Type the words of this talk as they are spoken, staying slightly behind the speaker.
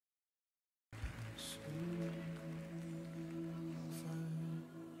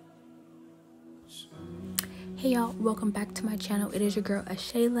Hey y'all, welcome back to my channel. It is your girl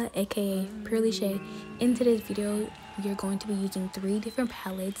Shayla, aka Purely Shay. In today's video, you're going to be using 3 different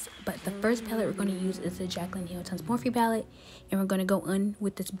palettes, but the first palette we're going to use is the Jaclyn Morphe palette, and we're going to go in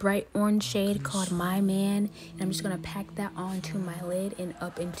with this bright orange shade called My Man, and I'm just going to pack that onto my lid and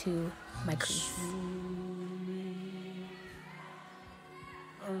up into my crease.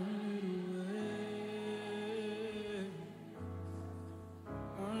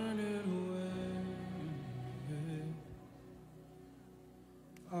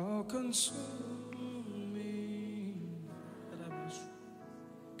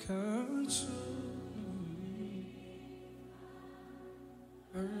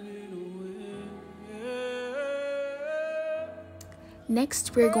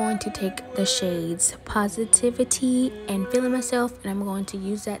 Next, we're going to take the shades Positivity and Feeling Myself, and I'm going to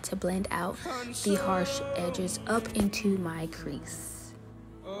use that to blend out the harsh edges up into my crease.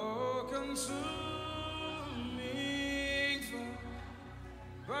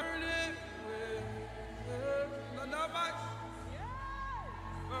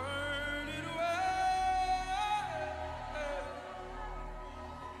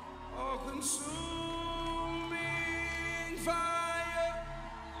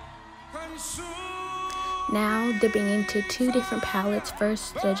 Now dipping into 2 different palettes.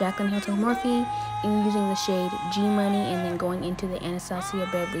 First, the Jaclyn Morphe, and using the shade G Money, and then going into the Anastasia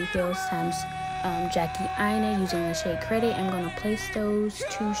Beverly Hills times Jackie Aina using the shade Credit. I'm going to place those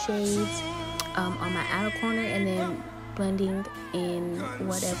 2 shades on my outer corner, and then blending in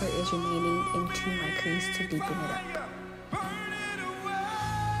whatever is remaining into my crease to deepen it up.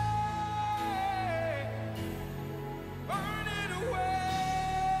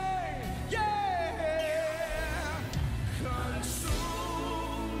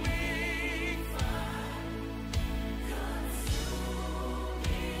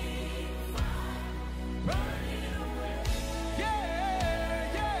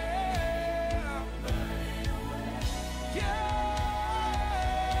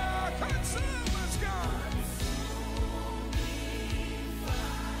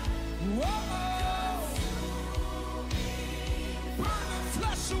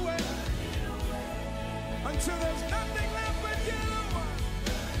 Until there's nothing left but you.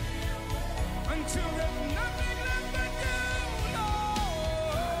 Until there's nothing left but you. No.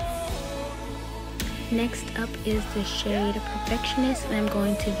 Next up is the shade Perfectionist, and I'm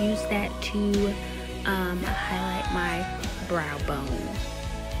going to use that to highlight my brow bone.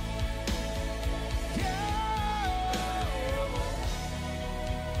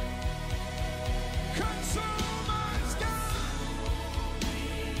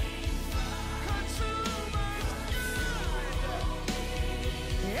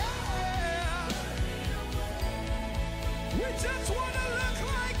 We just want to look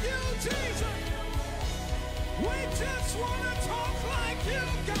like you, Jesus. We just want to talk like you,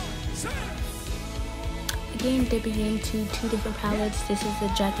 God. Again, dipping into 2 different palettes. This is the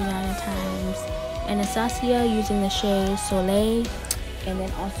Jackie Aina times Anastasia using the shade Soleil, and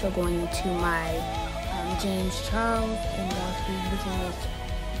then also going into my James Charles and Morphe using this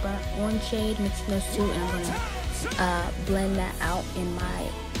burnt orange shade, mixing those 2, and I'm going to blend that out in my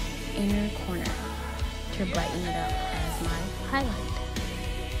inner corner to brighten it up as my highlight.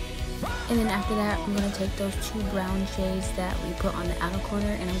 And then after that, I'm going to take those 2 brown shades that we put on the outer corner,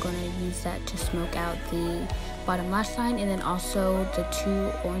 and I'm going to use that to smoke out the bottom lash line, and then also the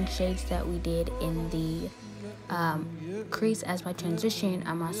 2 orange shades that we did in the crease as my transition.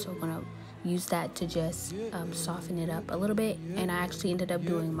 I'm also going to use that to just soften it up a little bit, and I actually ended up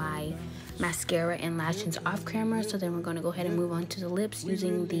doing my mascara and lashes off camera. So then we're going to go ahead and move on to the lips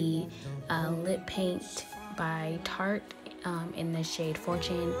using the lip paint by Tarte in the shade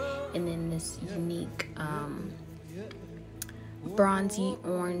Fortune, and then this Younique bronzy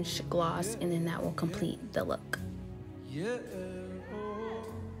orange gloss, and then that will complete the look.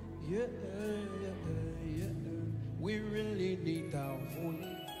 We really need our voice.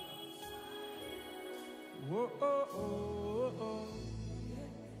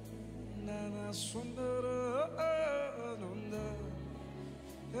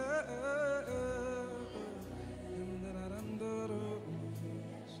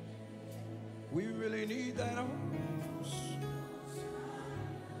 We really need that house.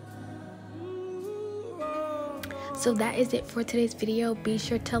 So that is it for today's video. Be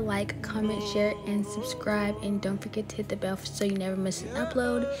sure to like, comment, share, and subscribe, and don't forget to hit the bell so you never miss an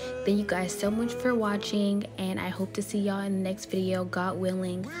upload. Thank you guys so much for watching, and I hope to see y'all in the next video, God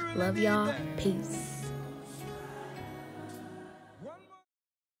willing. Love y'all. Peace.